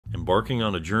Embarking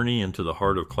on a journey into the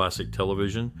heart of classic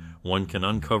television, one can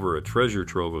uncover a treasure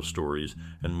trove of stories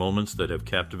and moments that have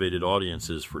captivated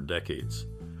audiences for decades.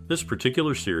 This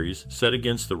particular series, set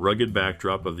against the rugged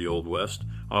backdrop of the Old West,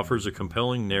 offers a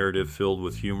compelling narrative filled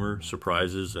with humor,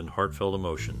 surprises, and heartfelt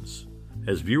emotions.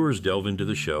 As viewers delve into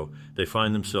the show, they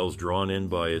find themselves drawn in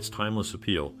by its timeless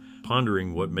appeal,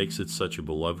 pondering what makes it such a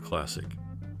beloved classic.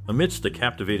 Amidst the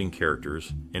captivating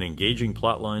characters and engaging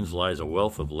plotlines lies a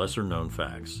wealth of lesser-known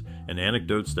facts and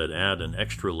anecdotes that add an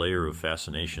extra layer of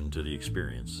fascination to the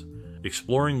experience.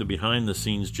 Exploring the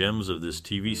behind-the-scenes gems of this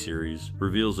TV series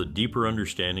reveals a deeper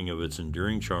understanding of its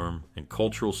enduring charm and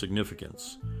cultural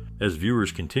significance. As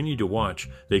viewers continue to watch,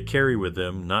 they carry with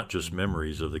them not just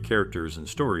memories of the characters and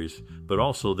stories, but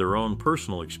also their own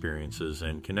personal experiences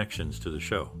and connections to the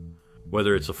show.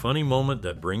 Whether it's a funny moment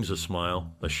that brings a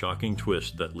smile, a shocking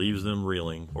twist that leaves them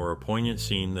reeling, or a poignant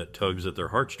scene that tugs at their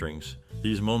heartstrings,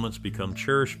 these moments become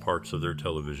cherished parts of their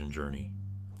television journey.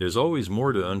 There's always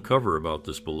more to uncover about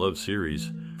this beloved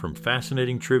series, from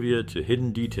fascinating trivia to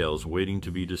hidden details waiting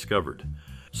to be discovered.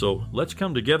 So let's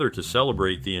come together to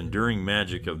celebrate the enduring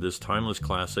magic of this timeless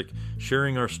classic,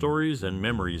 sharing our stories and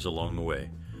memories along the way.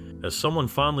 As someone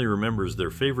fondly remembers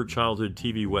their favorite childhood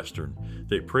TV Western,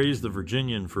 they praise the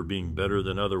Virginian for being better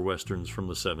than other Westerns from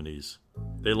the 70s.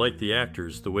 They like the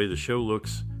actors, the way the show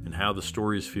looks, and how the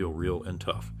stories feel real and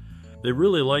tough. They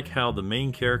really like how the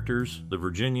main characters, the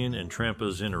Virginian and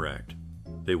Trampas, interact.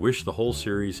 They wish the whole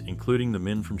series, including the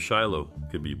men from Shiloh,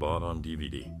 could be bought on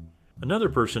DVD. Another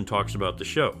person talks about the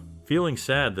show, feeling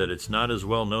sad that it's not as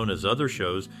well known as other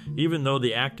shows, even though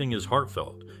the acting is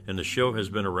heartfelt and the show has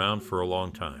been around for a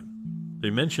long time. They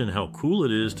mention how cool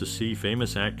it is to see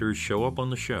famous actors show up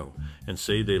on the show and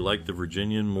say they like the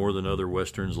Virginian more than other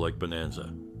westerns like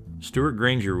Bonanza. Stuart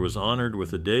Grainger was honored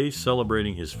with a day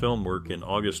celebrating his film work in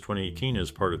August 2018 as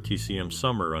part of TCM's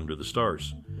Summer Under the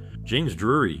Stars. James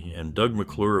Drury and Doug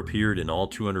McClure appeared in all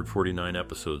 249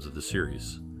 episodes of the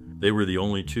series. They were the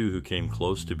only two who came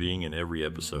close to being in every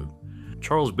episode.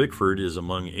 Charles Bickford is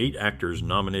among 8 actors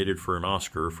nominated for an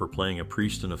Oscar for playing a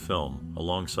priest in a film,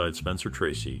 alongside Spencer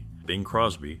Tracy, Bing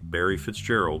Crosby, Barry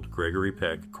Fitzgerald, Gregory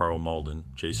Peck, Carl Malden,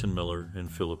 Jason Miller,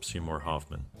 and Philip Seymour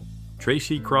Hoffman.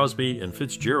 Tracy, Crosby, and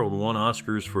Fitzgerald won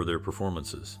Oscars for their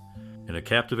performances. In a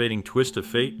captivating twist of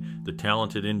fate, the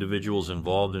talented individuals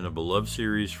involved in a beloved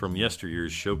series from yesteryears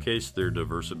showcased their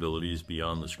diverse abilities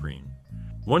beyond the screen.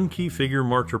 One key figure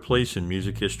marked her place in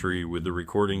music history with the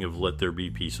recording of Let There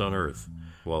Be Peace on Earth,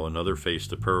 while another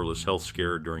faced a perilous health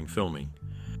scare during filming.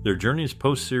 Their journeys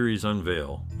post-series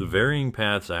unveil the varying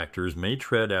paths actors may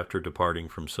tread after departing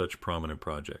from such prominent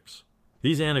projects.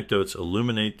 These anecdotes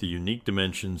illuminate the unique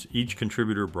dimensions each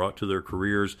contributor brought to their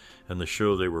careers and the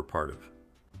show they were part of.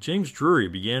 James Drury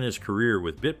began his career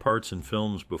with bit parts in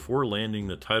films before landing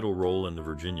the title role in The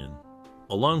Virginian.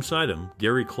 Alongside him,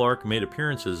 Gary Clarke made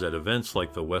appearances at events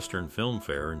like the Western Film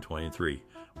Fair in 23,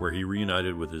 where he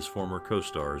reunited with his former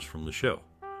co-stars from the show.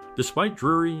 Despite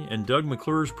Drury and Doug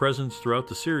McClure's presence throughout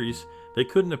the series, they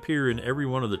couldn't appear in every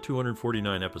one of the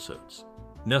 249 episodes.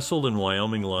 Nestled in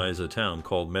Wyoming lies a town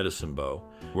called Medicine Bow,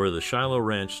 where the Shiloh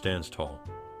Ranch stands tall.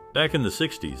 Back in the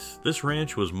 60s, this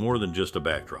ranch was more than just a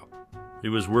backdrop. It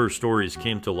was where stories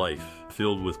came to life,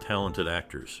 filled with talented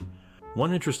actors.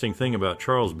 One interesting thing about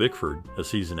Charles Bickford, a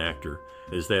seasoned actor,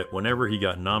 is that whenever he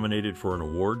got nominated for an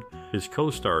award, his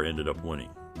co-star ended up winning.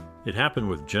 It happened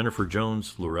with Jennifer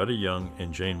Jones, Loretta Young,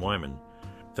 and Jane Wyman.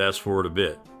 Fast forward a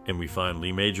bit, and we find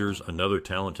Lee Majors, another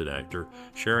talented actor,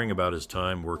 sharing about his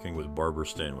time working with Barbara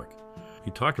Stanwyck.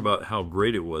 He talked about how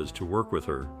great it was to work with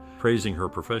her, praising her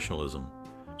professionalism.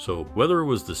 So whether it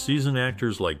was the seasoned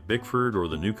actors like Bickford or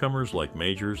the newcomers like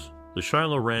Majors, the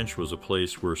Shiloh Ranch was a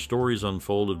place where stories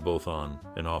unfolded both on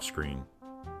and off screen.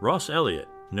 Ross Elliott,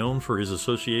 known for his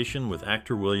association with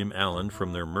actor William Allen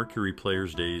from their Mercury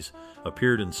Players days,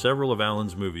 appeared in several of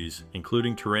Allen's movies,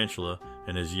 including Tarantula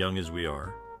and As Young as We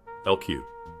Are. LQ.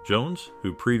 Jones,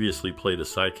 who previously played a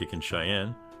sidekick in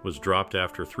Cheyenne, was dropped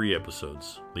after 3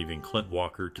 episodes, leaving Clint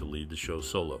Walker to lead the show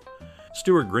solo.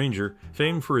 Stuart Grainger,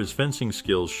 famed for his fencing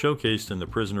skills showcased in The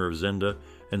Prisoner of Zenda,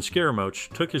 and Scaramouche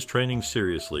took his training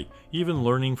seriously, even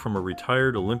learning from a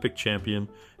retired Olympic champion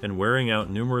and wearing out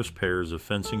numerous pairs of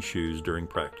fencing shoes during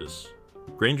practice.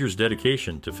 Grainger's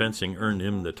dedication to fencing earned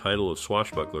him the title of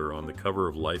swashbuckler on the cover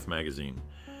of Life magazine.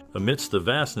 Amidst the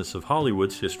vastness of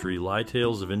Hollywood's history lie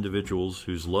tales of individuals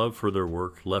whose love for their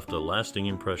work left a lasting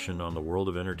impression on the world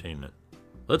of entertainment.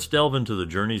 Let's delve into the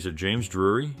journeys of James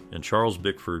Drury and Charles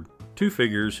Bickford, two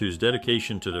figures whose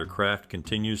dedication to their craft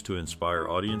continues to inspire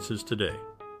audiences today.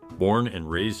 Born and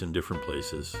raised in different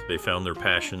places, they found their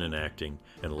passion in acting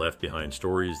and left behind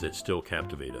stories that still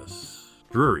captivate us.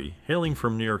 Drury, hailing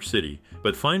from New York City,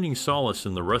 but finding solace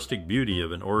in the rustic beauty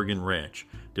of an Oregon ranch,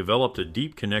 developed a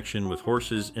deep connection with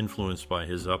horses influenced by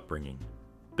his upbringing.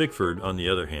 Bickford, on the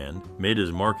other hand, made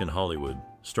his mark in Hollywood,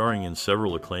 starring in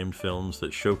several acclaimed films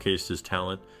that showcased his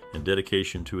talent and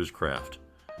dedication to his craft.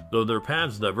 Though their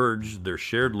paths diverged, their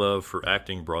shared love for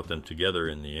acting brought them together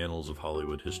in the annals of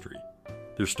Hollywood history.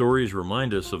 Their stories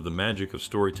remind us of the magic of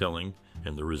storytelling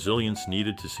and the resilience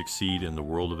needed to succeed in the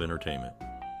world of entertainment.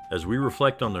 As we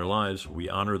reflect on their lives, we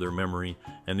honor their memory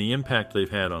and the impact they've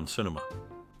had on cinema.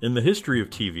 In the history of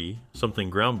TV, something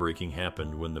groundbreaking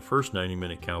happened when the first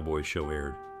 90-minute cowboy show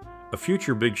aired. A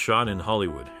future big shot in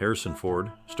Hollywood, Harrison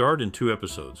Ford, starred in 2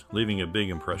 episodes, leaving a big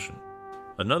impression.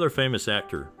 Another famous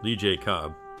actor, Lew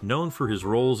Cobb, known for his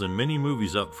roles in many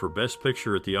movies up for Best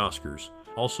Picture at the Oscars,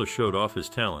 also showed off his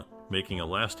talent, making a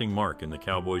lasting mark in the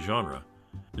cowboy genre.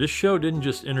 This show didn't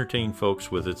just entertain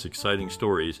folks with its exciting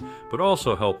stories, but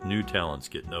also helped new talents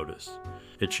get noticed.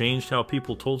 It changed how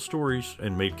people told stories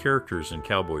and made characters in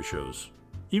cowboy shows.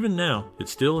 Even now, it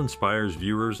still inspires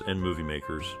viewers and movie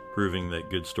makers, proving that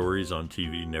good stories on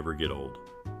TV never get old.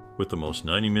 With the most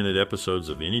 90-minute episodes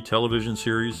of any television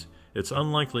series, it's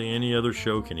unlikely any other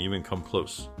show can even come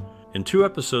close. In 2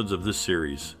 episodes of this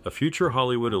series, a future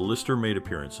Hollywood A-lister made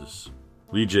appearances.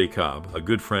 Lew Cobb, a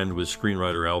good friend with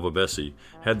screenwriter Alva Betsy,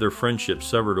 had their friendship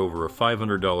severed over a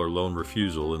 $500 loan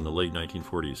refusal in the late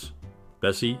 1940s.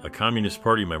 Betsy, a Communist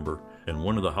Party member and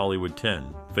one of the Hollywood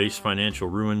 10, faced financial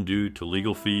ruin due to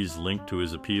legal fees linked to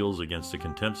his appeals against a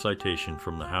contempt citation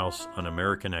from the House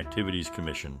Un-American Activities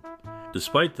Commission.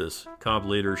 Despite this, Cobb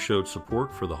later showed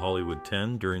support for the Hollywood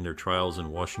 10 during their trials in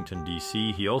Washington,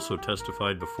 D.C. He also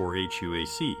testified before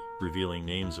HUAC, revealing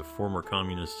names of former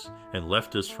communists and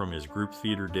leftists from his group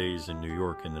theater days in New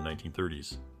York in the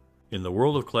 1930s. In the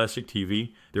world of classic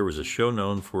TV, there was a show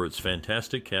known for its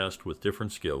fantastic cast with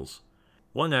different skills.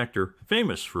 One actor,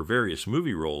 famous for various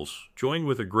movie roles, joined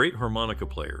with a great harmonica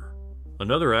player.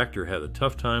 Another actor had a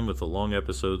tough time with the long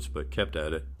episodes but kept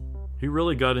at it. He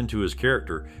really got into his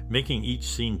character, making each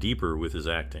scene deeper with his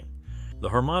acting. The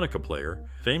harmonica player,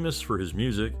 famous for his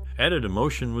music, added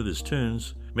emotion with his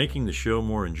tunes, making the show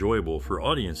more enjoyable for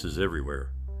audiences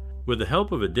everywhere. With the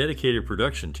help of a dedicated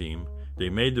production team, they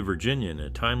made the Virginian a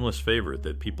timeless favorite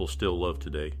that people still love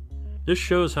today. This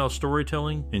shows how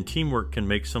storytelling and teamwork can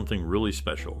make something really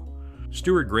special.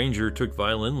 Stuart Grainger took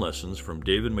violin lessons from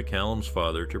David McCallum's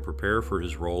father to prepare for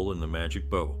his role in The Magic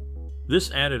Bow.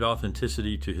 This added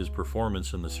authenticity to his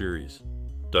performance in the series.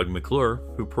 Doug McClure,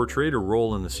 who portrayed a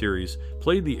role in the series,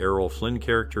 played the Errol Flynn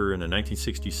character in a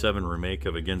 1967 remake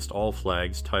of Against All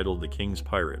Flags titled The King's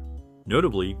Pirate.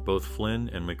 Notably, both Flynn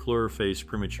and McClure faced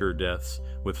premature deaths,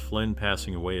 with Flynn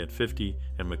passing away at 50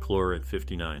 and McClure at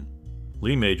 59.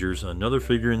 Lee Majors, another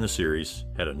figure in the series,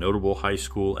 had a notable high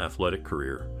school athletic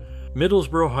career.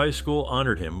 Middlesboro High School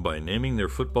honored him by naming their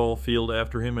football field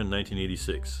after him in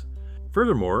 1986.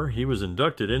 Furthermore, he was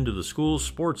inducted into the school's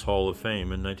Sports Hall of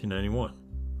Fame in 1991.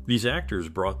 These actors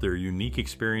brought their unique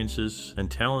experiences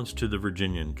and talents to the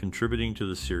Virginian, contributing to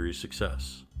the series'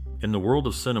 success. In the world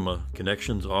of cinema,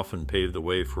 connections often pave the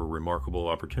way for remarkable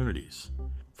opportunities.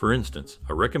 For instance,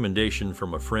 a recommendation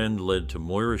from a friend led to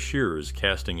Moira Shearer's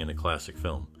casting in a classic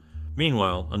film.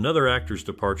 Meanwhile, another actor's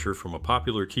departure from a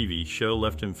popular TV show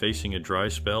left him facing a dry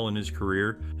spell in his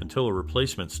career until a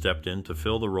replacement stepped in to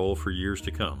fill the role for years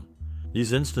to come.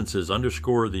 These instances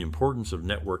underscore the importance of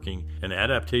networking and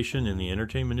adaptation in the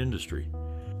entertainment industry.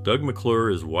 Doug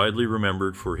McClure is widely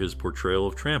remembered for his portrayal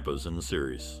of Trampas in the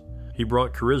series. He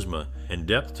brought charisma and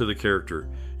depth to the character,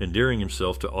 endearing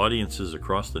himself to audiences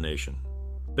across the nation.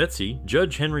 Betsy,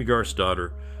 Judge Henry Garth's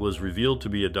daughter, was revealed to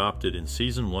be adopted in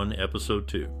Season 1, Episode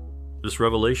 2. This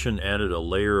revelation added a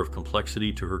layer of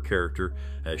complexity to her character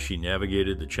as she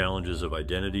navigated the challenges of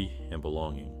identity and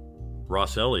belonging.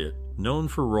 Ross Elliott, known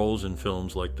for roles in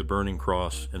films like The Burning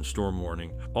Cross and Storm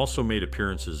Warning, also made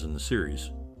appearances in the series.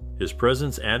 His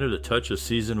presence added a touch of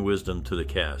seasoned wisdom to the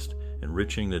cast,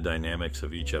 enriching the dynamics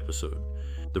of each episode.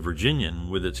 The Virginian,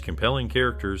 with its compelling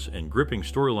characters and gripping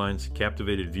storylines,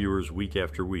 captivated viewers week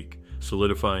after week,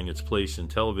 solidifying its place in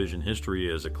television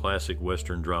history as a classic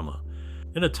Western drama.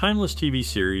 In a timeless TV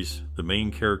series, the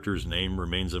main character's name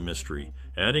remains a mystery,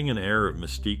 adding an air of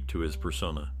mystique to his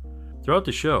persona. Throughout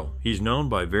the show, he's known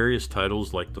by various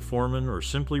titles like The Foreman or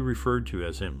simply referred to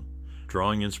as him.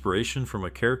 Drawing inspiration from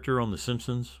a character on The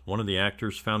Simpsons, one of the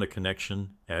actors found a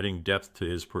connection, adding depth to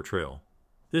his portrayal.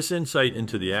 This insight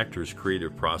into the actor's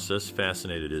creative process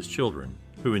fascinated his children,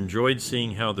 who enjoyed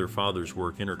seeing how their father's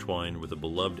work intertwined with a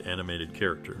beloved animated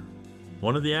character.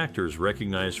 One of the actors,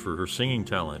 recognized for her singing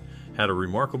talent, had a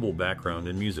remarkable background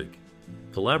in music.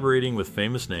 Collaborating with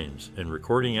famous names and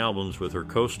recording albums with her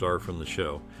co-star from the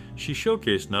show, she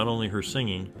showcased not only her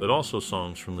singing, but also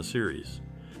songs from the series.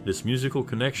 This musical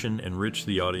connection enriched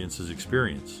the audience's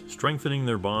experience, strengthening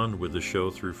their bond with the show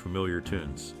through familiar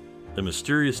tunes. The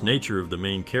mysterious nature of the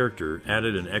main character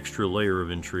added an extra layer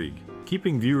of intrigue,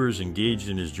 keeping viewers engaged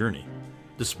in his journey.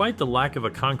 Despite the lack of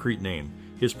a concrete name,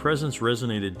 his presence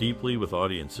resonated deeply with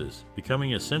audiences,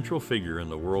 becoming a central figure in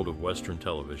the world of Western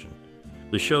television.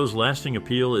 The show's lasting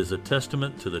appeal is a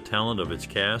testament to the talent of its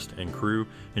cast and crew,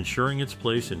 ensuring its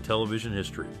place in television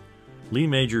history. Lee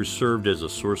Majors served as a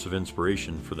source of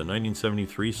inspiration for the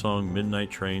 1973 song Midnight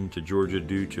Train to Georgia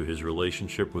due to his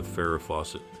relationship with Farrah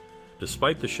Fawcett.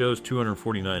 Despite the show's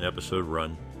 249-episode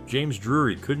run, James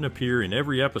Drury couldn't appear in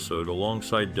every episode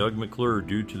alongside Doug McClure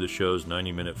due to the show's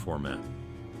 90-minute format.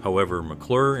 However,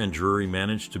 McClure and Drury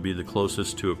managed to be the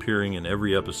closest to appearing in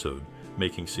every episode,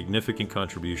 making significant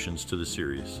contributions to the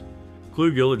series.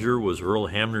 Clu Gulager was Earl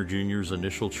Hamner Jr.'s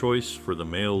initial choice for the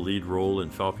male lead role in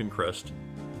Falcon Crest.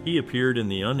 He appeared in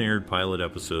the unaired pilot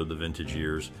episode The Vintage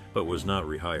Years, but was not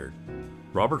rehired.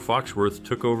 Robert Foxworth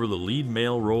took over the lead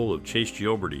male role of Chase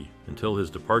Gilberty until his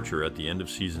departure at the end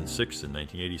of Season 6 in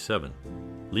 1987.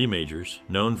 Lee Majors,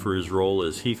 known for his role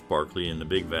as Heath Barkley in The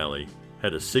Big Valley,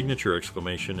 had a signature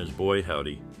exclamation as Boy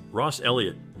Howdy. Ross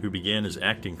Elliott, who began his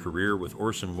acting career with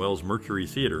Orson Welles' Mercury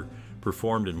Theater,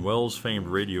 performed in Welles' famed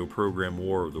radio program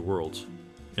War of the Worlds.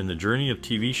 In the journey of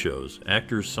TV shows,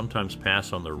 actors sometimes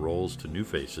pass on their roles to new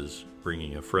faces,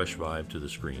 bringing a fresh vibe to the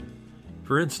screen.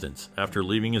 For instance, after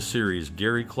leaving a series,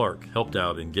 Gary Clarke helped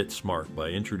out in Get Smart by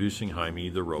introducing Jaime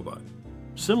the Robot.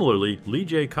 Similarly, Lee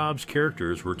J. Cobb's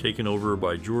characters were taken over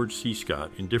by George C.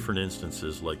 Scott in different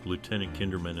instances like Lieutenant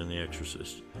Kinderman in The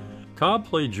Exorcist. Cobb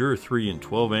played Juror 3 in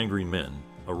 12 Angry Men,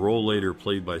 a role later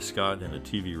played by Scott in a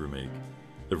TV remake.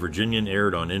 The Virginian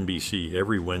aired on NBC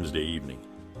every Wednesday evening.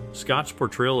 Scott's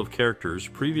portrayal of characters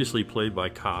previously played by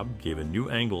Cobb gave a new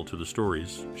angle to the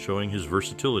stories, showing his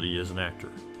versatility as an actor.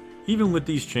 Even with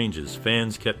these changes,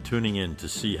 fans kept tuning in to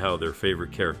see how their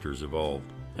favorite characters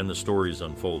evolved, and the stories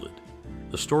unfolded.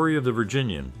 The story of the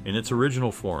Virginian, in its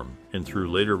original form and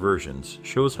through later versions,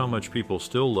 shows how much people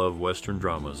still love Western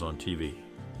dramas on TV.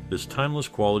 This timeless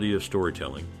quality of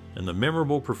storytelling and the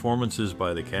memorable performances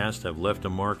by the cast have left a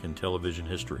mark in television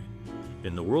history.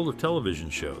 In the world of television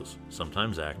shows,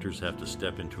 sometimes actors have to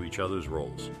step into each other's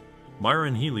roles.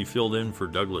 Myron Healy filled in for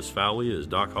Douglas Fowley as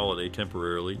Doc Holliday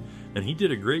temporarily, and he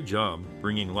did a great job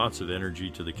bringing lots of energy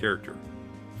to the character.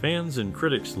 Fans and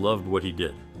critics loved what he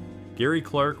did. Gary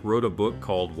Clarke wrote a book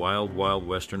called Wild Wild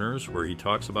Westerners, where he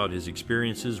talks about his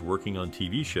experiences working on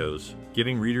TV shows,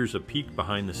 giving readers a peek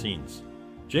behind the scenes.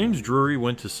 James Drury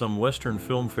went to some Western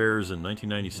film fairs in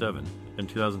 1997 and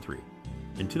 2003.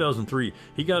 In 2003,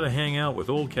 he got to hang out with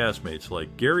old castmates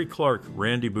like Gary Clarke,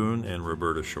 Randy Boone, and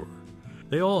Roberta Shore.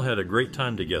 They all had a great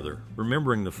time together,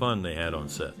 remembering the fun they had on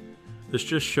set. This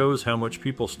just shows how much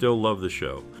people still love the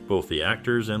show, both the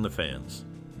actors and the fans.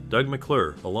 Doug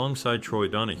McClure, alongside Troy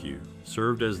Donahue,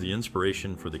 served as the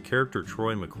inspiration for the character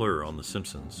Troy McClure on The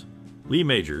Simpsons. Lee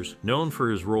Majors, known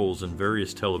for his roles in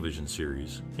various television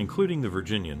series, including The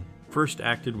Virginian, first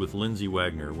acted with Lindsay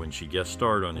Wagner when she guest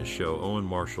starred on his show Owen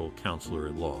Marshall, Counselor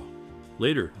at Law.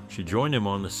 Later, she joined him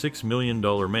on The $6 Million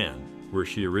Man, where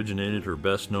she originated her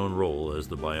best-known role as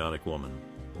the Bionic Woman.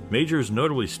 Majors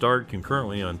notably starred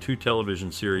concurrently on 2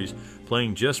 television series,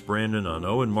 playing Jess Brandon on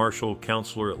Owen Marshall,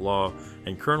 Counselor at Law,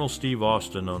 and Colonel Steve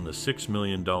Austin on The $6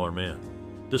 Million Man.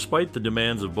 Despite the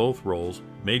demands of both roles,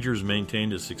 Majors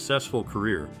maintained a successful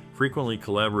career, frequently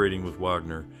collaborating with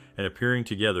Wagner and appearing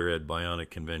together at Bionic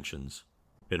conventions.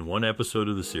 In one episode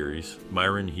of the series,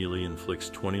 Myron Healy inflicts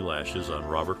 20 lashes on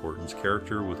Robert Horton's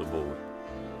character with a bullwhip.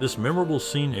 This memorable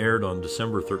scene aired on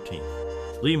December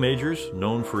 13th. Lee Majors,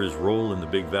 known for his role in The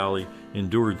Big Valley,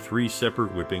 endured 3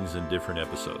 separate whippings in different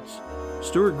episodes.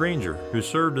 Stuart Grainger, who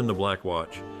served in the Black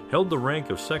Watch, held the rank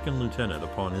of 2nd lieutenant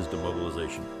upon his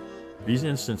demobilization. These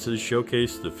instances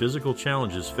showcase the physical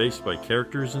challenges faced by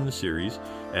characters in the series,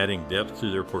 adding depth to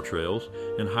their portrayals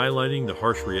and highlighting the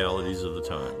harsh realities of the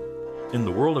time. In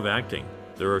the world of acting,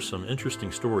 there are some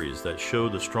interesting stories that show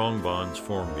the strong bonds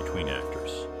formed between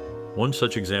actors. One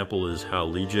such example is how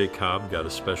Lee J. Cobb got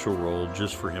a special role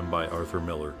just for him by Arthur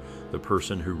Miller, the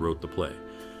person who wrote the play.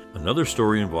 Another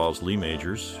story involves Lee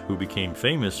Majors, who became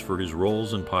famous for his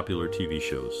roles in popular TV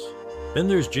shows. Then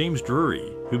there's James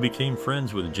Drury, who became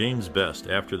friends with James Best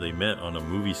after they met on a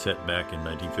movie set back in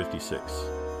 1956.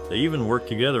 They even worked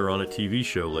together on a TV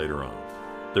show later on.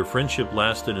 Their friendship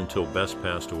lasted until Best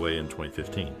passed away in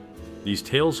 2015. These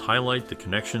tales highlight the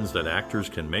connections that actors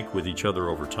can make with each other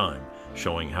over time,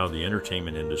 showing how the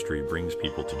entertainment industry brings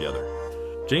people together.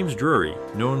 James Drury,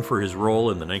 known for his role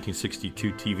in the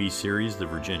 1962 TV series The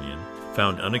Virginian,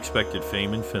 found unexpected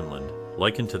fame in Finland,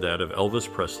 likened to that of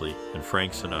Elvis Presley and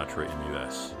Frank Sinatra in the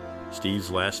U.S.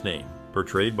 Steve's last name,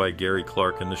 portrayed by Gary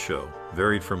Clarke in the show,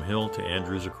 varied from Hill to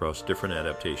Andrews across different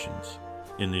adaptations.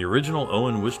 In the original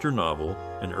Owen Wister novel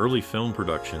and early film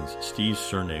productions, Steve's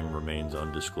surname remains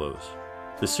undisclosed.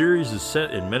 The series is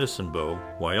set in Medicine Bow,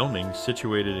 Wyoming,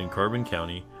 situated in Carbon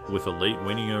County, with a late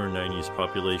waning 90s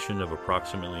population of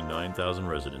approximately 9,000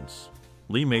 residents.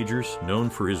 Lee Majors, known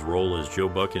for his role as Joe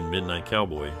Buck in Midnight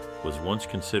Cowboy, was once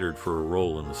considered for a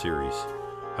role in the series.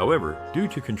 However, due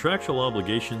to contractual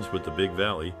obligations with the Big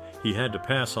Valley, he had to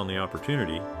pass on the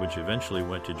opportunity, which eventually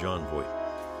went to Jon Voight.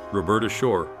 Roberta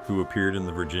Shore, who appeared in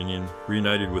The Virginian,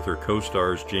 reunited with her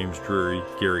co-stars James Drury,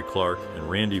 Gary Clarke, and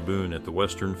Randy Boone at the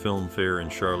Western Film Fair in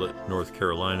Charlotte, North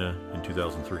Carolina in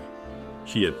 2003.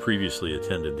 She had previously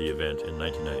attended the event in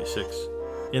 1996.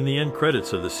 In the end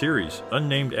credits of the series,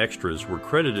 unnamed extras were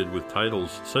credited with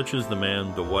titles such as the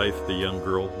man, the wife, the young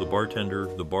girl, the bartender,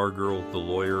 the bar girl, the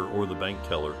lawyer, or the bank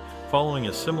teller, following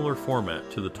a similar format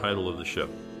to the title of the show.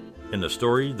 In the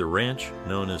story, the ranch,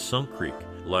 known as Sunk Creek,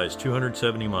 lies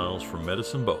 270 miles from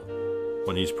Medicine Bow.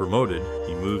 When he's promoted,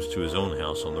 he moves to his own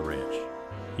house on the ranch.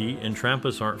 He and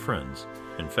Trampas aren't friends.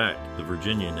 In fact, the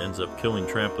Virginian ends up killing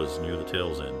Trampas near the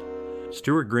tail's end.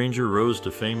 Stuart Grainger rose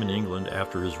to fame in England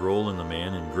after his role in The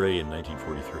Man in Grey in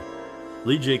 1943.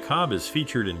 Lee J. Cobb is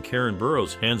featured in Karen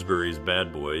Burroughs' Hansberry's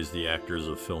Bad Boys, the actors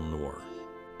of film noir.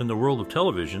 In the world of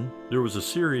television, there was a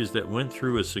series that went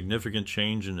through a significant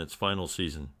change in its final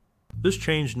season. This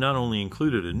change not only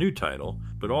included a new title,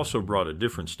 but also brought a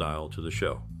different style to the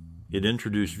show. It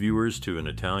introduced viewers to an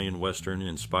Italian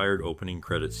Western-inspired opening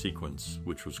credits sequence,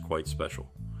 which was quite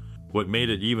special. What made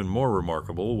it even more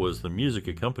remarkable was the music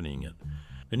accompanying it.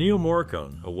 Ennio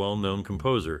Morricone, a well-known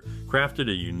composer, crafted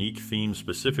a unique theme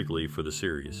specifically for the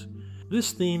series.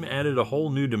 This theme added a whole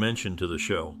new dimension to the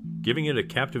show, giving it a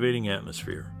captivating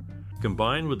atmosphere.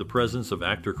 Combined with the presence of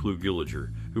actor Lew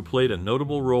Gulager, who played a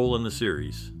notable role in the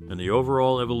series, and the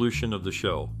overall evolution of the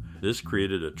show, this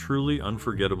created a truly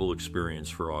unforgettable experience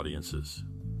for audiences.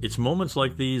 It's moments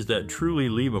like these that truly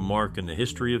leave a mark in the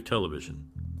history of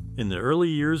television. In the early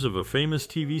years of a famous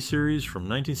TV series from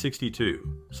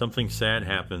 1962, something sad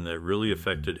happened that really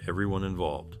affected everyone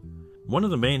involved. One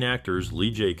of the main actors, Lee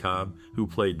J. Cobb, who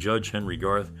played Judge Henry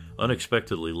Garth,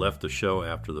 unexpectedly left the show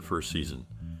after the first season.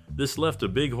 This left a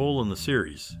big hole in the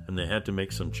series, and they had to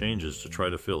make some changes to try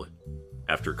to fill it.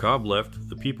 After Cobb left,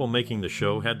 the people making the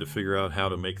show had to figure out how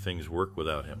to make things work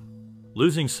without him.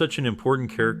 Losing such an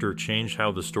important character changed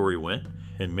how the story went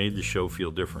and made the show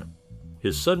feel different.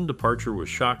 His sudden departure was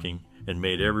shocking and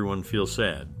made everyone feel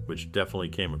sad, which definitely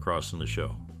came across in the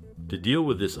show. To deal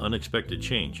with this unexpected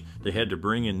change, they had to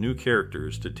bring in new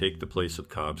characters to take the place of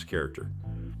Cobb's character.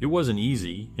 It wasn't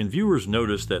easy, and viewers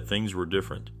noticed that things were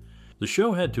different. The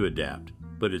show had to adapt,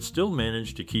 but it still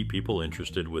managed to keep people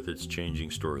interested with its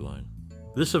changing storyline.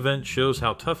 This event shows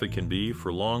how tough it can be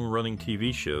for long-running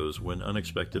TV shows when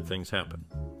unexpected things happen.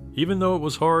 Even though it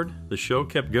was hard, the show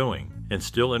kept going and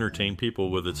still entertained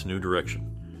people with its new direction.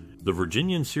 The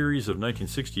Virginian series of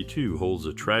 1962 holds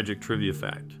a tragic trivia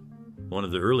fact. One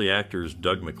of the early actors,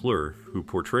 Doug McClure, who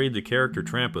portrayed the character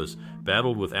Trampas,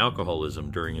 battled with alcoholism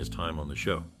during his time on the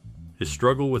show. His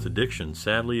struggle with addiction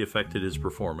sadly affected his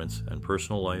performance and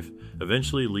personal life,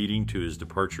 eventually leading to his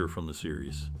departure from the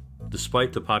series.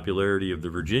 Despite the popularity of The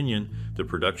Virginian, the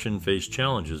production faced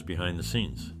challenges behind the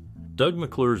scenes. Doug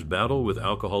McClure's battle with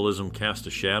alcoholism cast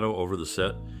a shadow over the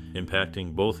set,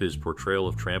 impacting both his portrayal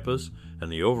of Trampas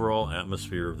and the overall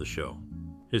atmosphere of the show.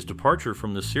 His departure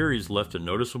from the series left a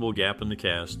noticeable gap in the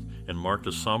cast and marked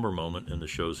a somber moment in the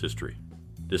show's history.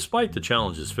 Despite the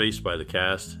challenges faced by the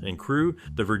cast and crew,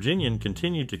 The Virginian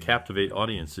continued to captivate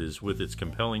audiences with its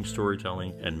compelling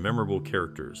storytelling and memorable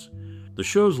characters. The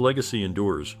show's legacy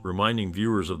endures, reminding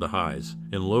viewers of the highs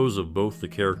and lows of both the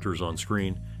characters on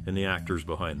screen and the actors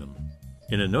behind them.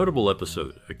 In a notable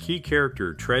episode, a key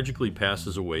character tragically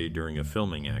passes away during a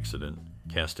filming accident,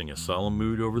 casting a solemn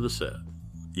mood over the set.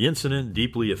 The incident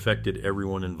deeply affected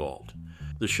everyone involved.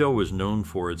 The show was known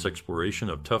for its exploration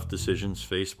of tough decisions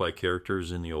faced by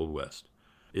characters in the Old West.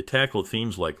 It tackled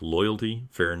themes like loyalty,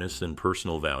 fairness, and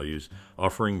personal values,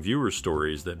 offering viewers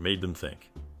stories that made them think.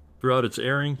 Throughout its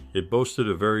airing, it boasted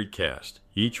a varied cast,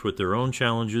 each with their own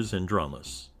challenges and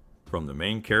dramas. From the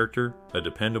main character, a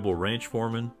dependable ranch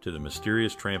foreman, to the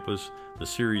mysterious Trampas, the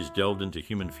series delved into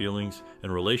human feelings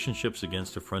and relationships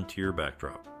against a frontier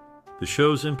backdrop. The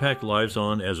show's impact lives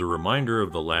on as a reminder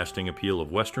of the lasting appeal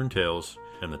of Western tales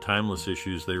and the timeless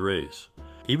issues they raise.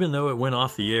 Even though it went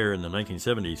off the air in the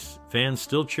 1970s, fans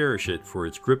still cherish it for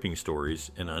its gripping stories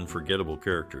and unforgettable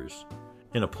characters.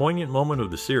 In a poignant moment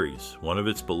of the series, one of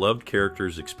its beloved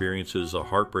characters experiences a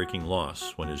heartbreaking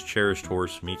loss when his cherished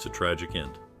horse meets a tragic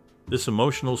end. This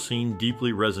emotional scene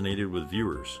deeply resonated with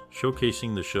viewers,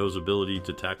 showcasing the show's ability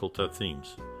to tackle tough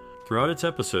themes. Throughout its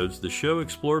episodes, the show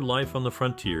explored life on the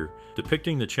frontier,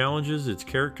 depicting the challenges its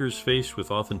characters faced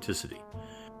with authenticity.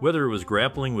 Whether it was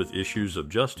grappling with issues of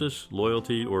justice,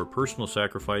 loyalty, or personal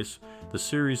sacrifice, the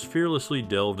series fearlessly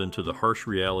delved into the harsh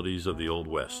realities of the Old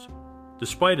West.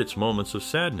 Despite its moments of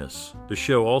sadness, the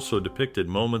show also depicted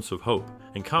moments of hope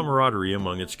and camaraderie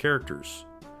among its characters.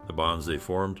 The bonds they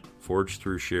formed, forged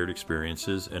through shared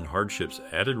experiences and hardships,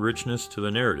 added richness to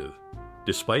the narrative.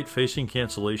 Despite facing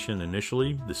cancellation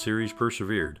initially, the series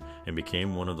persevered and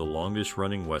became one of the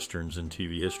longest-running westerns in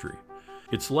TV history.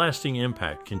 Its lasting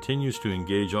impact continues to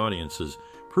engage audiences,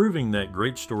 proving that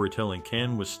great storytelling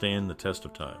can withstand the test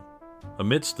of time.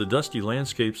 Amidst the dusty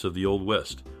landscapes of the Old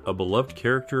West, a beloved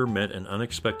character met an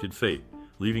unexpected fate,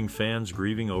 leaving fans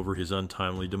grieving over his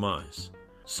untimely demise.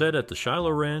 Set at the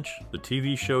Shiloh Ranch, the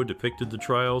TV show depicted the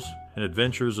trials and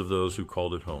adventures of those who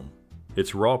called it home.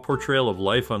 Its raw portrayal of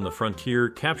life on the frontier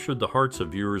captured the hearts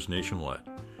of viewers nationwide.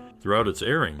 Throughout its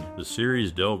airing, the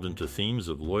series delved into themes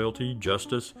of loyalty,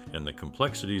 justice, and the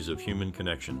complexities of human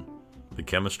connection. The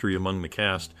chemistry among the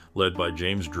cast, led by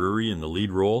James Drury in the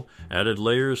lead role, added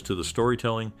layers to the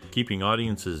storytelling, keeping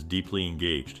audiences deeply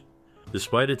engaged.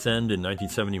 Despite its end in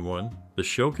 1971, the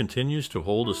show continues to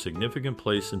hold a significant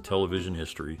place in television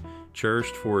history,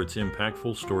 cherished for its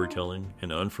impactful storytelling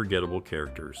and unforgettable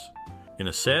characters. In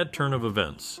a sad turn of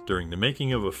events, during the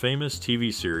making of a famous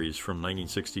TV series from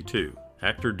 1962,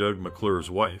 actor Doug McClure's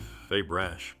wife, Faye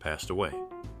Brash, passed away.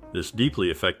 This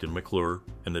deeply affected McClure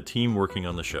and the team working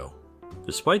on the show.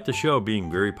 Despite the show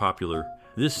being very popular,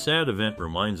 this sad event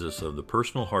reminds us of the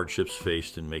personal hardships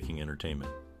faced in making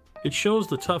entertainment. It shows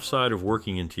the tough side of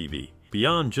working in TV,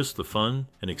 beyond just the fun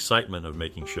and excitement of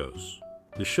making shows.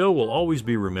 The show will always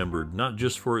be remembered not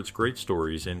just for its great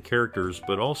stories and characters,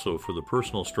 but also for the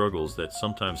personal struggles that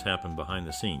sometimes happen behind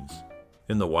the scenes.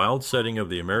 In the wild setting of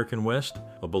the American West,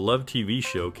 a beloved TV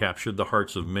show captured the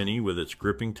hearts of many with its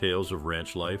gripping tales of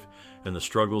ranch life and the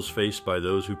struggles faced by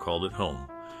those who called it home.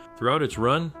 Throughout its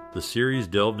run, the series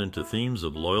delved into themes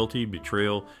of loyalty,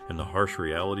 betrayal, and the harsh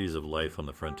realities of life on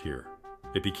the frontier.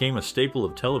 It became a staple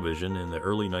of television in the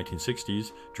early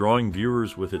 1960s, drawing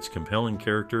viewers with its compelling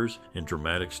characters and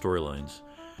dramatic storylines.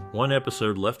 One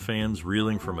episode left fans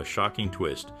reeling from a shocking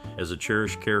twist as a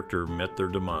cherished character met their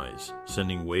demise,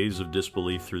 sending waves of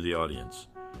disbelief through the audience.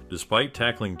 Despite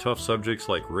tackling tough subjects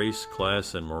like race,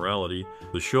 class, and morality,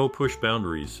 the show pushed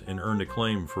boundaries and earned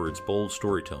acclaim for its bold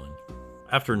storytelling.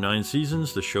 After 9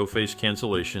 seasons, the show faced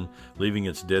cancellation, leaving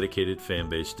its dedicated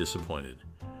fanbase disappointed.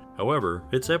 However,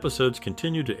 its episodes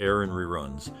continued to air in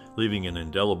reruns, leaving an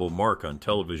indelible mark on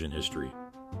television history.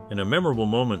 In a memorable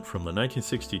moment from the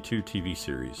 1962 TV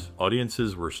series,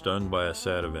 audiences were stunned by a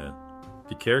sad event.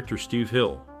 The character Steve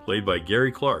Hill, played by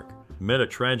Gary Clarke, met a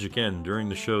tragic end during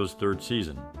the show's 3rd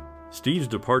season. Steve's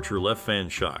departure left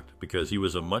fans shocked because he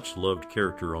was a much-loved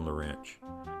character on the ranch.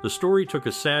 The story took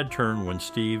a sad turn when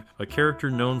Steve, a character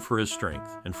known for his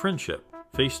strength and friendship,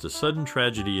 faced a sudden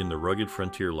tragedy in the rugged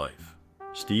frontier life.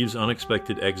 Steve's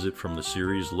unexpected exit from the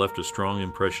series left a strong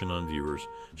impression on viewers,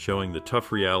 showing the tough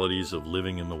realities of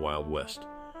living in the Wild West.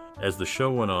 As the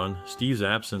show went on, Steve's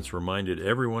absence reminded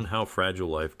everyone how fragile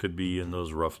life could be in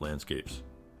those rough landscapes.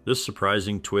 This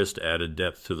surprising twist added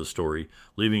depth to the story,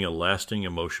 leaving a lasting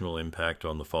emotional impact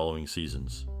on the following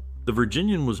seasons. The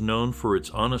Virginian was known for its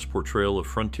honest portrayal of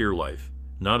frontier life,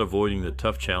 not avoiding the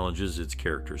tough challenges its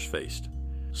characters faced.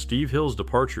 Steve Hill's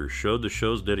departure showed the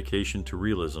show's dedication to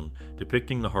realism,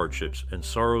 depicting the hardships and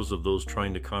sorrows of those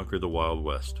trying to conquer the Wild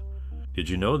West. Did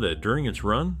you know that during its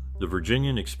run, the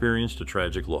Virginian experienced a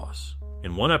tragic loss?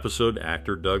 In one episode,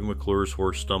 actor Doug McClure's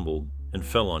horse stumbled and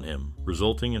fell on him,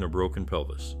 resulting in a broken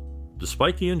pelvis.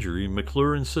 Despite the injury,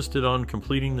 McClure insisted on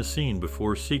completing the scene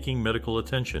before seeking medical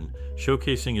attention,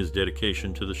 showcasing his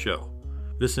dedication to the show.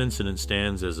 This incident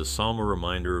stands as a somber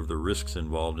reminder of the risks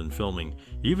involved in filming,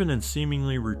 even in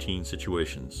seemingly routine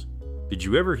situations. Did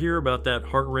you ever hear about that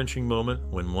heart-wrenching moment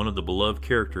when one of the beloved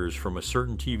characters from a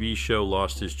certain TV show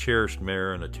lost his cherished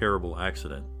mare in a terrible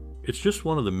accident? It's just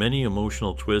one of the many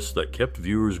emotional twists that kept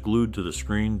viewers glued to the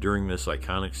screen during this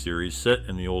iconic series set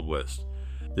in the Old West.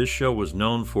 This show was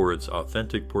known for its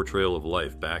authentic portrayal of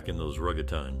life back in those rugged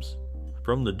times.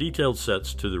 From the detailed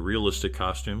sets to the realistic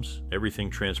costumes,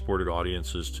 everything transported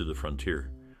audiences to the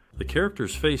frontier. The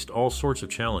characters faced all sorts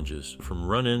of challenges, from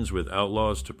run-ins with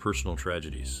outlaws to personal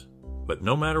tragedies. But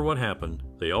no matter what happened,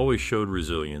 they always showed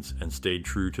resilience and stayed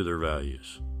true to their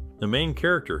values. The main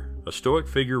character, a stoic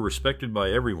figure respected by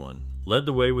everyone, led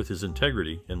the way with his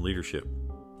integrity and leadership.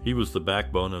 He was the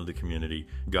backbone of the community,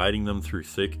 guiding them through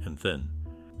thick and thin.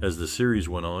 As the series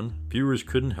went on, viewers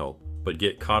couldn't help but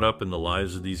get caught up in the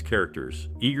lives of these characters,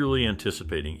 eagerly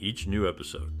anticipating each new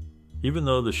episode. Even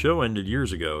though the show ended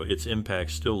years ago, its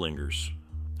impact still lingers.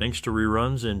 Thanks to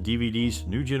reruns and DVDs,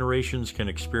 new generations can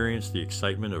experience the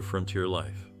excitement of frontier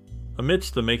life.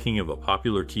 Amidst the making of a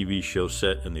popular TV show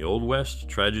set in the Old West,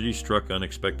 tragedy struck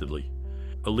unexpectedly.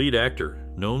 A lead actor,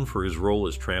 known for his role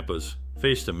as Trampas,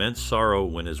 faced immense sorrow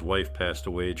when his wife passed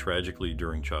away tragically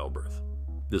during childbirth.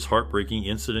 This heartbreaking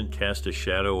incident cast a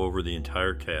shadow over the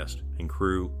entire cast and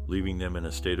crew, leaving them in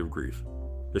a state of grief.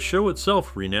 The show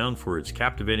itself, renowned for its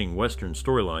captivating Western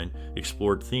storyline,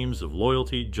 explored themes of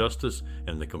loyalty, justice,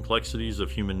 and the complexities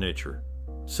of human nature.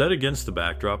 Set against the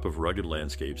backdrop of rugged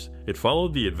landscapes, it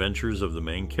followed the adventures of the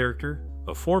main character,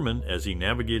 a foreman, as he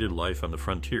navigated life on the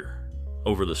frontier.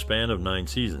 Over the span of 9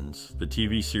 seasons, the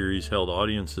TV series held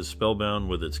audiences spellbound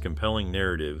with its compelling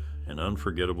narrative and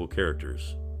unforgettable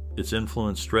characters. Its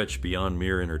influence stretched beyond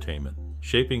mere entertainment,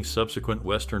 shaping subsequent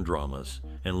Western dramas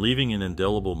and leaving an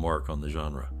indelible mark on the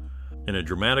genre. In a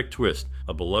dramatic twist,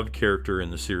 a beloved character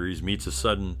in the series meets a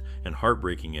sudden and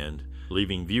heartbreaking end,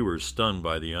 leaving viewers stunned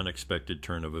by the unexpected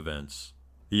turn of events.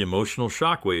 The emotional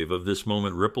shockwave of this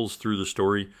moment ripples through the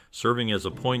story, serving as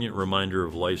a poignant reminder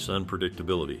of life's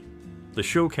unpredictability. The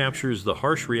show captures the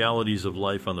harsh realities of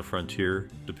life on the frontier,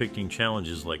 depicting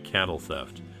challenges like cattle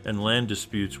theft and land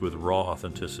disputes with raw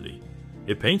authenticity.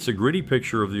 It paints a gritty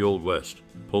picture of the Old West,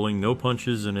 pulling no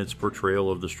punches in its portrayal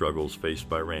of the struggles faced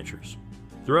by ranchers.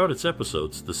 Throughout its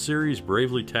episodes, the series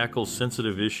bravely tackles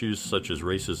sensitive issues such as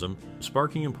racism,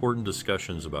 sparking important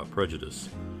discussions about prejudice.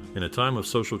 In a time of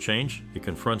social change, it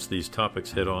confronts these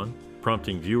topics head-on,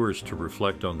 prompting viewers to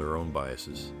reflect on their own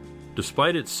biases.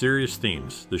 Despite its serious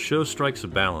themes, the show strikes a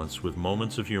balance with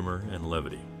moments of humor and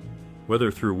levity.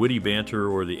 Whether through witty banter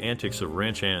or the antics of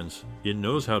ranch hands, it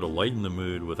knows how to lighten the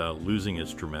mood without losing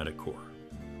its dramatic core.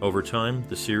 Over time,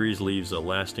 the series leaves a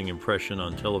lasting impression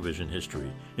on television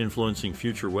history, influencing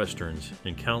future westerns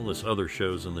and countless other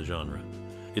shows in the genre.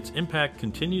 Its impact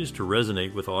continues to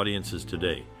resonate with audiences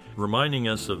today, reminding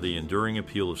us of the enduring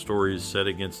appeal of stories set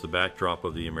against the backdrop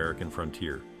of the American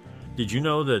frontier. Did you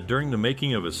know that during the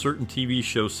making of a certain TV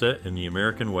show set in the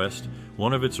American West,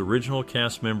 one of its original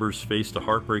cast members faced a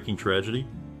heartbreaking tragedy?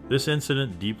 This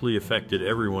incident deeply affected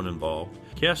everyone involved,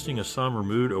 casting a somber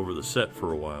mood over the set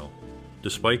for a while.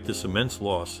 Despite this immense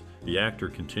loss, the actor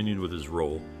continued with his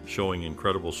role, showing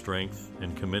incredible strength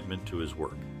and commitment to his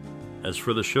work. As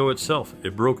for the show itself,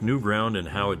 it broke new ground in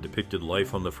how it depicted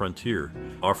life on the frontier,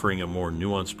 offering a more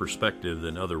nuanced perspective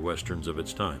than other westerns of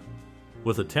its time.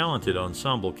 With a talented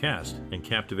ensemble cast and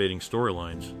captivating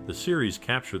storylines, the series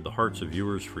captured the hearts of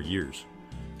viewers for years.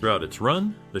 Throughout its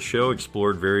run, the show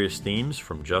explored various themes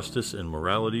from justice and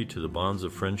morality to the bonds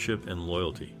of friendship and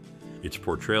loyalty. Its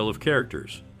portrayal of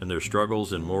characters and their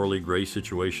struggles in morally gray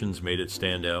situations made it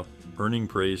stand out, earning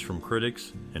praise from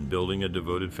critics and building a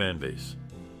devoted fan base.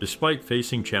 Despite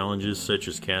facing challenges such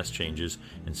as cast changes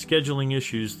and scheduling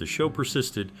issues, the show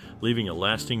persisted, leaving a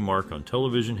lasting mark on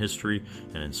television history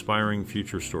and inspiring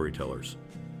future storytellers.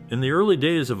 In the early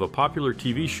days of a popular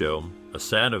TV show, a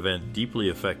sad event deeply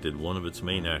affected one of its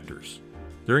main actors.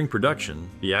 During production,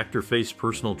 the actor faced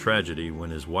personal tragedy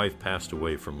when his wife passed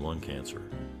away from lung cancer.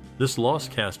 This loss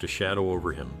cast a shadow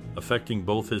over him, affecting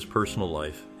both his personal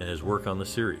life and his work on the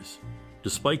series.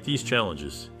 Despite these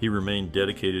challenges, he remained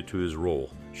dedicated to his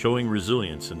role, showing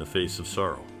resilience in the face of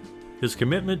sorrow. His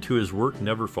commitment to his work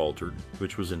never faltered,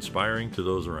 which was inspiring to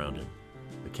those around him.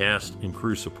 The cast and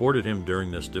crew supported him during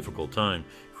this difficult time,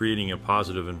 creating a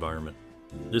positive environment.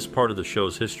 This part of the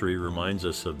show's history reminds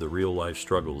us of the real-life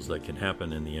struggles that can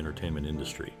happen in the entertainment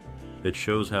industry. It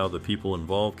shows how the people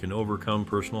involved can overcome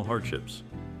personal hardships.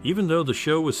 Even though the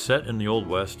show was set in the Old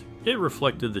West, it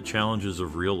reflected the challenges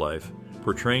of real life,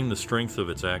 portraying the strength of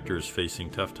its actors facing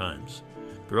tough times.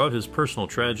 Throughout his personal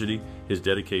tragedy, his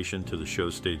dedication to the show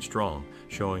stayed strong,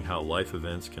 showing how life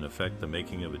events can affect the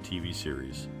making of a TV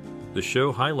series. The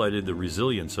show highlighted the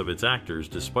resilience of its actors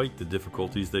despite the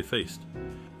difficulties they faced.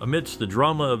 Amidst the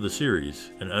drama of the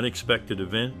series, an unexpected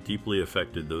event deeply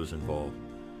affected those involved.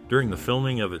 During the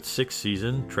filming of its 6th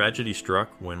season, tragedy struck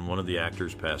when one of the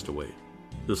actors passed away.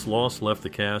 This loss left the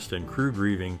cast and crew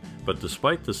grieving, but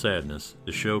despite the sadness,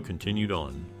 the show continued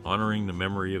on, honoring the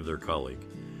memory of their colleague.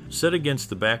 Set against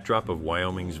the backdrop of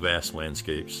Wyoming's vast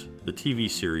landscapes, the TV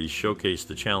series showcased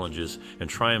the challenges and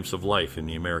triumphs of life in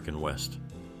the American West.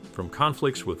 From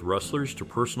conflicts with rustlers to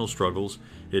personal struggles,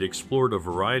 it explored a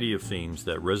variety of themes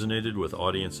that resonated with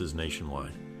audiences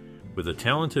nationwide. With a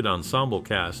talented ensemble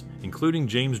cast, including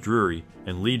James Drury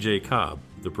and Lee J. Cobb,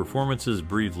 the performances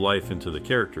breathed life into the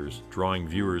characters, drawing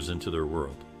viewers into their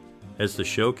world. As the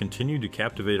show continued to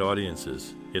captivate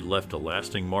audiences, it left a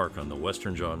lasting mark on the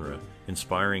Western genre,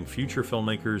 inspiring future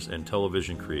filmmakers and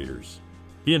television creators.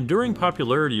 The enduring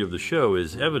popularity of the show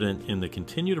is evident in the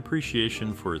continued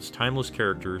appreciation for its timeless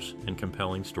characters and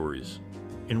compelling stories.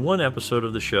 In one episode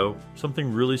of the show,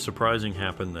 something really surprising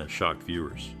happened that shocked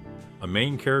viewers. A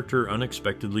main character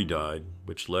unexpectedly died,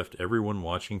 which left everyone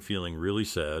watching feeling really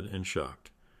sad and shocked.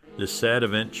 This sad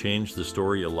event changed the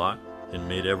story a lot and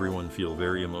made everyone feel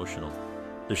very emotional.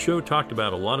 The show talked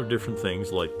about a lot of different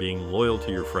things like being loyal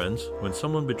to your friends when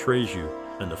someone betrays you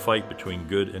and the fight between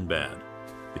good and bad.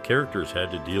 The characters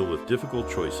had to deal with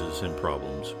difficult choices and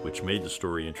problems, which made the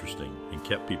story interesting and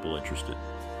kept people interested.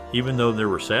 Even though there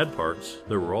were sad parts,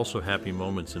 there were also happy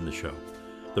moments in the show.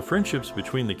 The friendships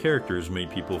between the characters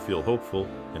made people feel hopeful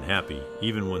and happy,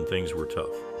 even when things were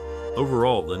tough.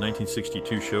 Overall, the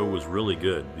 1962 show was really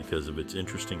good because of its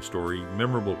interesting story,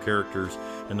 memorable characters,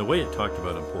 and the way it talked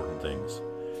about important things.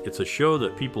 It's a show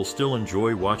that people still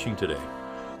enjoy watching today.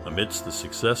 Amidst the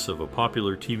success of a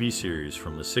popular TV series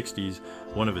from the 60s,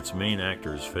 one of its main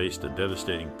actors faced a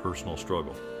devastating personal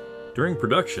struggle. During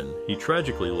production, he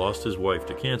tragically lost his wife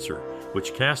to cancer,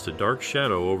 which cast a dark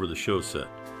shadow over the show set.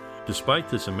 Despite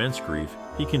this immense grief,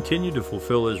 he continued to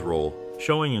fulfill his role,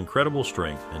 showing incredible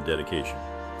strength and dedication.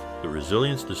 The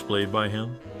resilience displayed by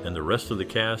him and the rest of the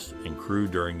cast and crew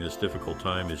during this difficult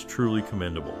time is truly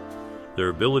commendable. Their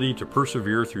ability to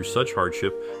persevere through such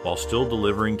hardship while still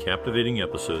delivering captivating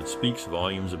episodes speaks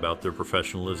volumes about their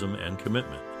professionalism and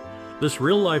commitment. This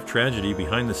real-life tragedy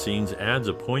behind the scenes adds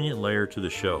a poignant layer to the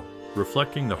show,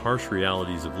 reflecting the harsh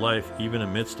realities of life even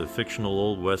amidst a fictional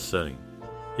Old West setting.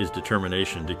 His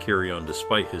determination to carry on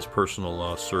despite his personal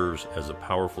loss serves as a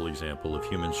powerful example of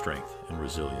human strength and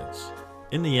resilience.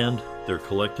 In the end, their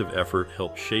collective effort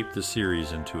helped shape the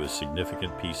series into a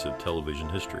significant piece of television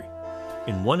history.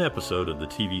 In one episode of the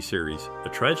TV series, a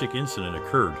tragic incident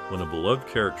occurred when a beloved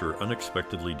character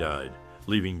unexpectedly died,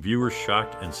 leaving viewers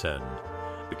shocked and saddened.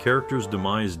 The character's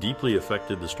demise deeply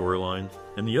affected the storyline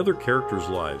and the other characters'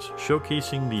 lives,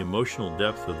 showcasing the emotional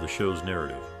depth of the show's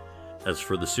narrative. As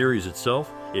for the series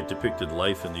itself, it depicted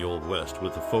life in the Old West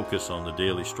with a focus on the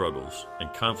daily struggles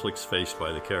and conflicts faced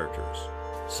by the characters.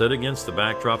 Set against the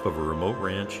backdrop of a remote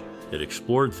ranch, it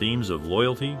explored themes of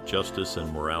loyalty, justice,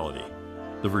 and morality.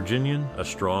 The Virginian, a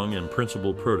strong and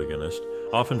principled protagonist,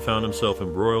 often found himself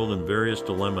embroiled in various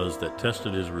dilemmas that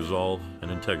tested his resolve and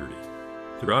integrity.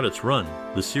 Throughout its run,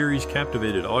 the series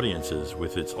captivated audiences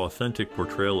with its authentic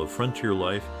portrayal of frontier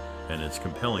life and its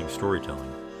compelling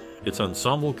storytelling. Its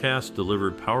ensemble cast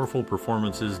delivered powerful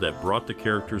performances that brought the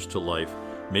characters to life,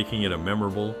 making it a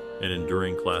memorable and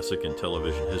enduring classic in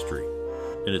television history.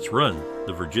 In its run,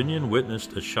 the Virginian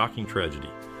witnessed a shocking tragedy.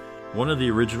 One of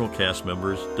the original cast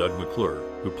members, Doug McClure,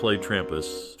 who played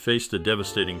Trampas, faced a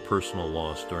devastating personal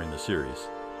loss during the series.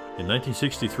 In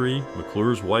 1963,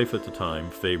 McClure's wife at the time,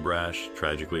 Faye Brash,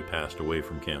 tragically passed away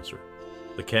from cancer.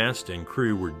 The cast and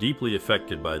crew were deeply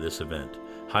affected by this event,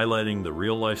 highlighting the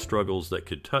real-life struggles that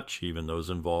could touch even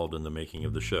those involved in the making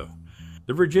of the show.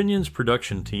 The Virginian's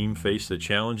production team faced a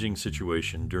challenging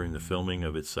situation during the filming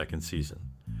of its second season.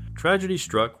 Tragedy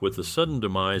struck with the sudden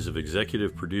demise of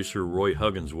executive producer Roy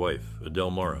Huggins' wife, Adele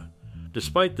Mara.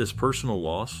 Despite this personal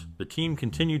loss, the team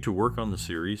continued to work on the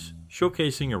series,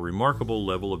 showcasing a remarkable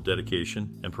level of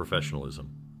dedication and professionalism.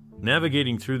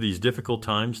 Navigating through these difficult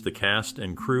times, the cast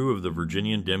and crew of the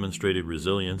Virginian demonstrated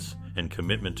resilience and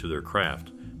commitment to their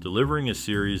craft, delivering a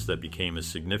series that became a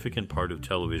significant part of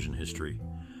television history.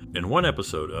 In one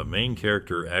episode, a main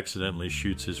character accidentally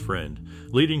shoots his friend,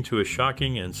 leading to a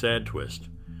shocking and sad twist.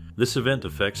 This event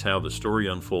affects how the story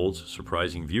unfolds,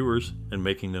 surprising viewers and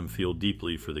making them feel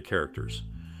deeply for the characters.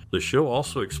 The show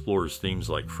also explores themes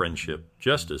like friendship,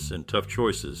 justice, and tough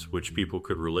choices, which people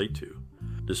could relate to.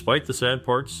 Despite the sad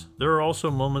parts, there are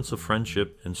also moments of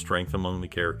friendship and strength among the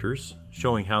characters,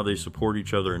 showing how they support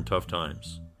each other in tough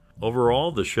times.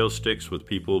 Overall, the show sticks with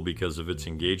people because of its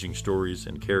engaging stories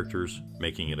and characters,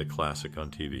 making it a classic on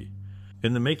TV.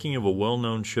 In the making of a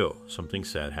well-known show, something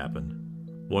sad happened.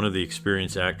 One of the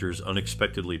experienced actors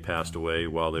unexpectedly passed away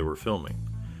while they were filming.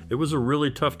 It was a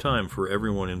really tough time for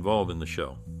everyone involved in the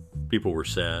show. People were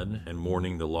sad and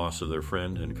mourning the loss of their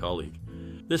friend and colleague.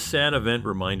 This sad event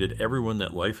reminded everyone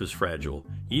that life is fragile,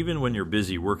 even when you're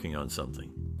busy working on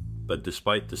something. But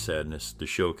despite the sadness, the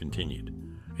show continued.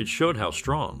 It showed how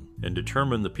strong and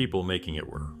determined the people making it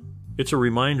were. It's a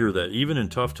reminder that even in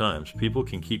tough times, people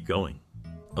can keep going.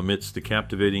 Amidst the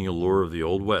captivating allure of the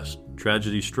Old West,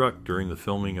 tragedy struck during the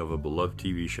filming of a beloved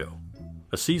TV show.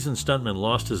 A seasoned stuntman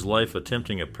lost his life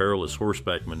attempting a perilous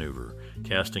horseback maneuver,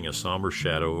 casting a somber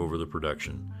shadow over the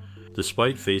production.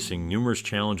 Despite facing numerous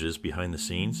challenges behind the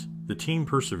scenes, the team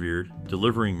persevered,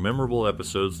 delivering memorable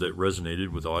episodes that resonated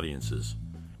with audiences.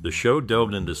 The show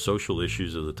delved into social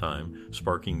issues of the time,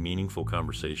 sparking meaningful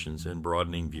conversations and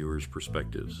broadening viewers'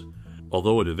 perspectives.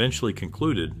 Although it eventually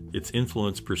concluded, its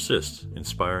influence persists,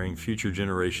 inspiring future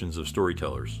generations of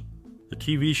storytellers. The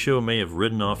TV show may have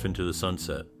ridden off into the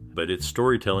sunset, but its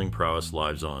storytelling prowess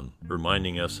lives on,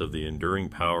 reminding us of the enduring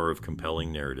power of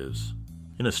compelling narratives.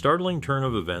 In a startling turn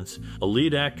of events, a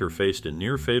lead actor faced a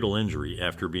near-fatal injury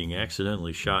after being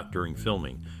accidentally shot during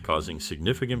filming, causing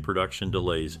significant production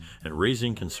delays and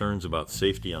raising concerns about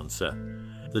safety on set.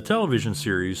 The television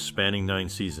series, spanning 9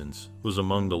 seasons, was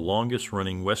among the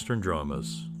longest-running Western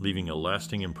dramas, leaving a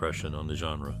lasting impression on the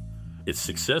genre. Its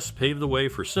success paved the way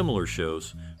for similar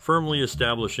shows, firmly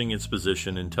establishing its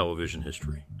position in television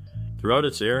history. Throughout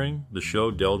its airing, the show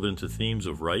delved into themes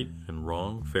of right and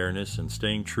wrong, fairness, and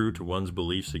staying true to one's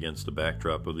beliefs against the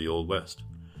backdrop of the Old West.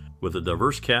 With a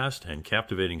diverse cast and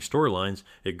captivating storylines,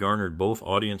 it garnered both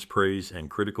audience praise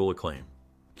and critical acclaim.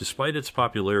 Despite its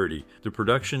popularity, the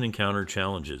production encountered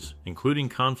challenges, including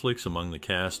conflicts among the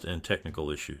cast and technical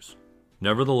issues.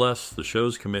 Nevertheless, the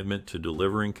show's commitment to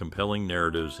delivering compelling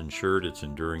narratives ensured its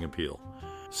enduring appeal.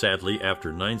 Sadly,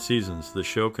 after 9 seasons, the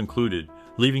show concluded,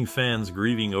 leaving fans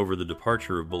grieving over the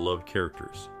departure of beloved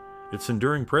characters. Its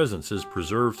enduring presence is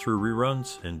preserved through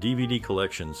reruns and DVD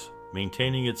collections,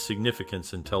 maintaining its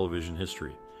significance in television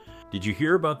history. Did you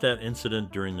hear about that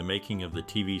incident during the making of the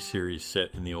TV series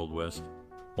set in the Old West?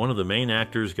 One of the main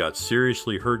actors got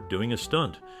seriously hurt doing a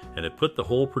stunt, and it put the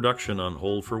whole production on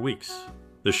hold for weeks.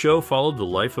 The show followed the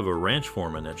life of a ranch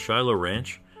foreman at Shiloh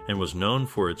Ranch and was known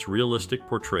for its realistic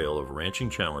portrayal of ranching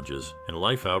challenges and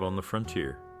life out on the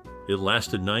frontier. It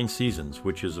lasted 9 seasons,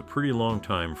 which is a pretty long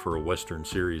time for a Western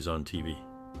series on TV.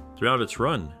 Throughout its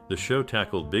run, the show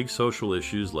tackled big social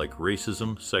issues like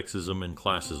racism, sexism, and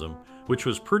classism, which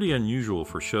was pretty unusual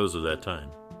for shows of that time.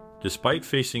 Despite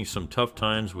facing some tough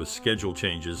times with schedule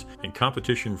changes and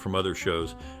competition from other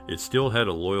shows, it still had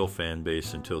a loyal fan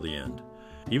base until the end.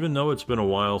 Even though it's been a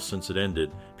while since it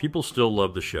ended, people still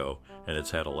love the show, and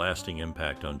it's had a lasting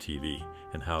impact on TV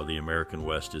and how the American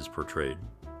West is portrayed.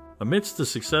 Amidst the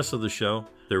success of the show,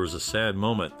 there was a sad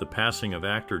moment, the passing of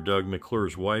actor Doug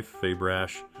McClure's wife, Faye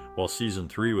Brash, while Season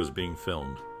 3 was being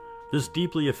filmed. This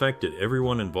deeply affected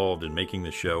everyone involved in making the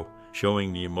show,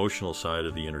 showing the emotional side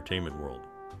of the entertainment world.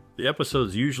 The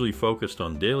episodes usually focused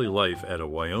on daily life at a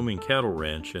Wyoming cattle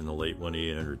ranch in the late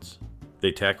 1800s.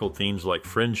 They tackled themes like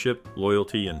friendship,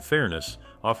 loyalty, and fairness,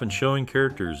 often showing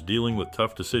characters dealing with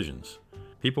tough decisions.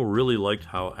 People really liked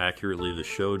how accurately the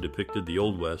show depicted the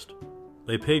Old West.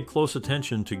 They paid close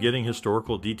attention to getting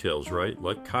historical details right,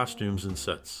 like costumes and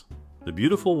sets. The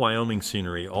beautiful Wyoming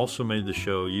scenery also made the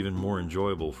show even more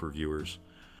enjoyable for viewers.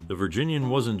 The Virginian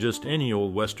wasn't just any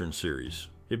old Western series.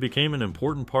 It became an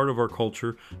important part of our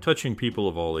culture, touching people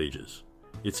of all ages.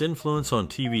 Its influence on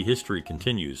TV history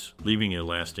continues, leaving a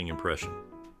lasting impression.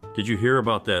 Did you hear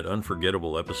about that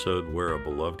unforgettable episode where a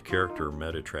beloved character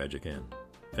met a tragic end?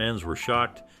 Fans were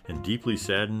shocked and deeply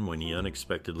saddened when he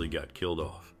unexpectedly got killed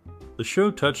off. The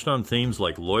show touched on themes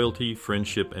like loyalty,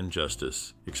 friendship, and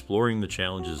justice, exploring the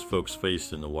challenges folks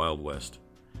faced in the Wild West.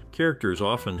 Characters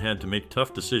often had to make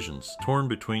tough decisions, torn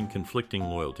between conflicting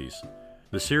loyalties.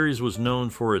 The series was known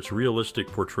for its realistic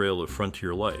portrayal of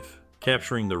frontier life,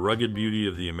 capturing the rugged beauty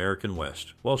of the American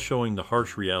West while showing the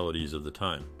harsh realities of the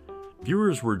time.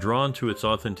 Viewers were drawn to its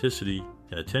authenticity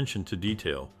and attention to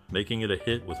detail, making it a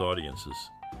hit with audiences.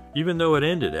 Even though it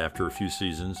ended after a few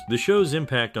seasons, the show's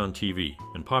impact on TV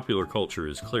and popular culture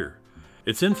is clear.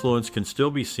 Its influence can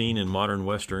still be seen in modern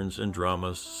westerns and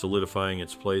dramas, solidifying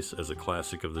its place as a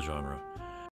classic of the genre.